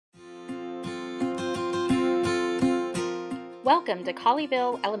Welcome to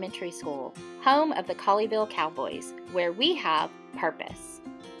Colleyville Elementary School, home of the Colleyville Cowboys, where we have purpose.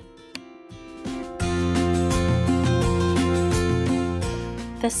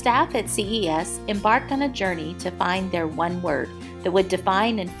 The staff at CES embarked on a journey to find their one word that would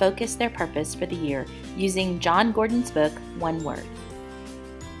define and focus their purpose for the year using John Gordon's book, One Word.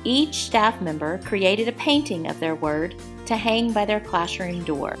 Each staff member created a painting of their word to hang by their classroom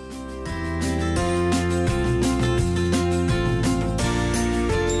door.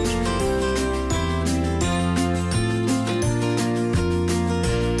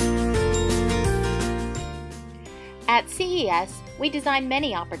 At CES, we design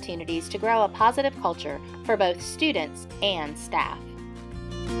many opportunities to grow a positive culture for both students and staff.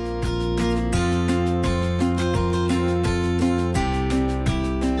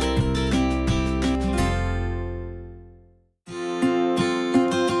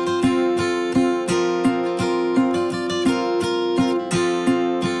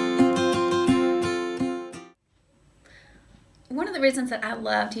 One of the reasons that I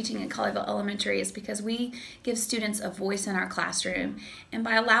love teaching at Colleyville Elementary is because we give students a voice in our classroom, and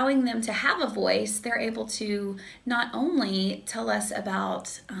by allowing them to have a voice, they're able to not only tell us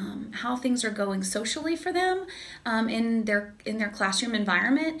about how things are going socially for them in their classroom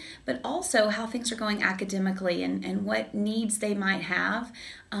environment, but also how things are going academically and what needs they might have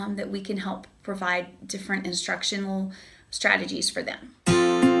that we can help provide different instructional strategies for them.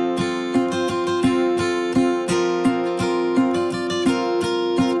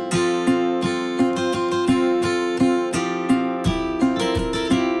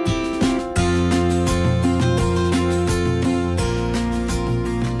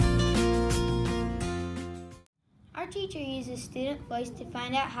 Our teacher uses student voice to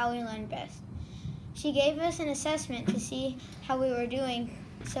find out how we learn best. She gave us an assessment to see how we were doing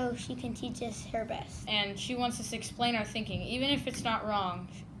so she can teach us her best. And she wants us to explain our thinking, even if it's not wrong,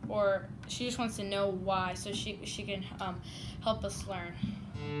 or she just wants to know why so she can help us learn.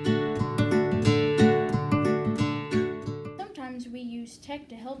 Sometimes we use tech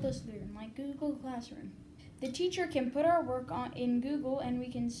to help us learn, like Google Classroom. The teacher can put our work in Google and we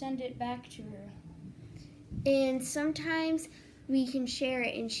can send it back to her. And sometimes we can share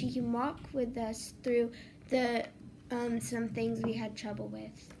it and she can walk with us through the some things we had trouble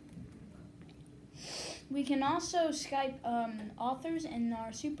with. We can also Skype authors and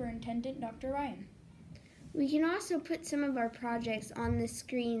our superintendent, Dr. Ryan. We can also put some of our projects on the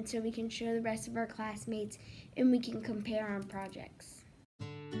screen so we can show the rest of our classmates and we can compare our projects.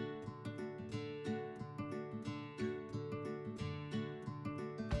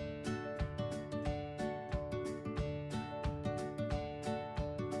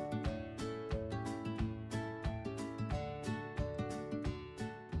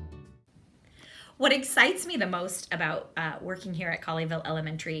 What excites me the most about working here at Colleyville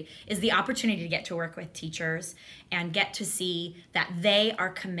Elementary is the opportunity to get to work with teachers and get to see that they are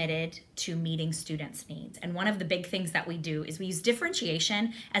committed to meeting students' needs. And one of the big things that we do is we use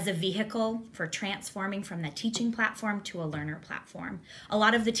differentiation as a vehicle for transforming from the teaching platform to a learner platform. A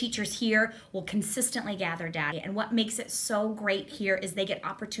lot of the teachers here will consistently gather data, and what makes it so great here is they get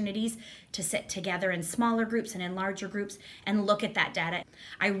opportunities to sit together in smaller groups and in larger groups and look at that data.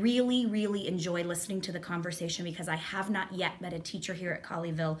 I really, really enjoy listening to the conversation because I have not yet met a teacher here at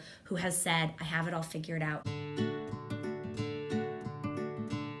Colleyville who has said, I have it all figured out.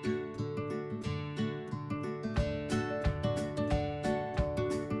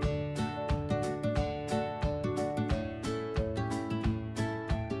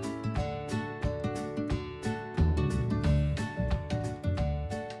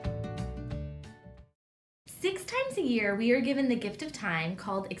 Six times a year, we are given the gift of time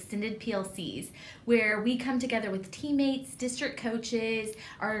called extended PLCs, where we come together with teammates, district coaches,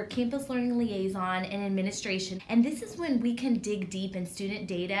 our campus learning liaison, and administration. And this is when we can dig deep in student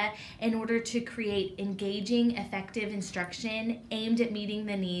data in order to create engaging, effective instruction aimed at meeting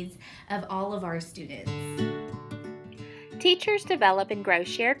the needs of all of our students. Teachers develop and grow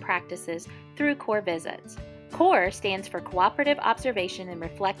shared practices through core visits. CORE stands for Cooperative Observation and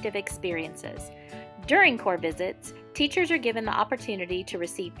Reflective Experiences. During core visits, teachers are given the opportunity to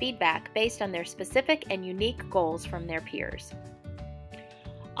receive feedback based on their specific and unique goals from their peers.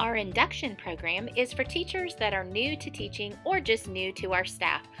 Our induction program is for teachers that are new to teaching or just new to our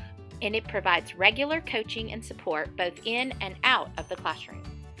staff, and it provides regular coaching and support both in and out of the classroom.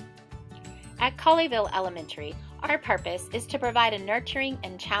 At Colleyville Elementary, our purpose is to provide a nurturing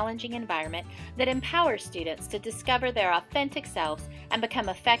and challenging environment that empowers students to discover their authentic selves and become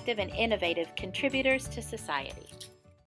effective and innovative contributors to society.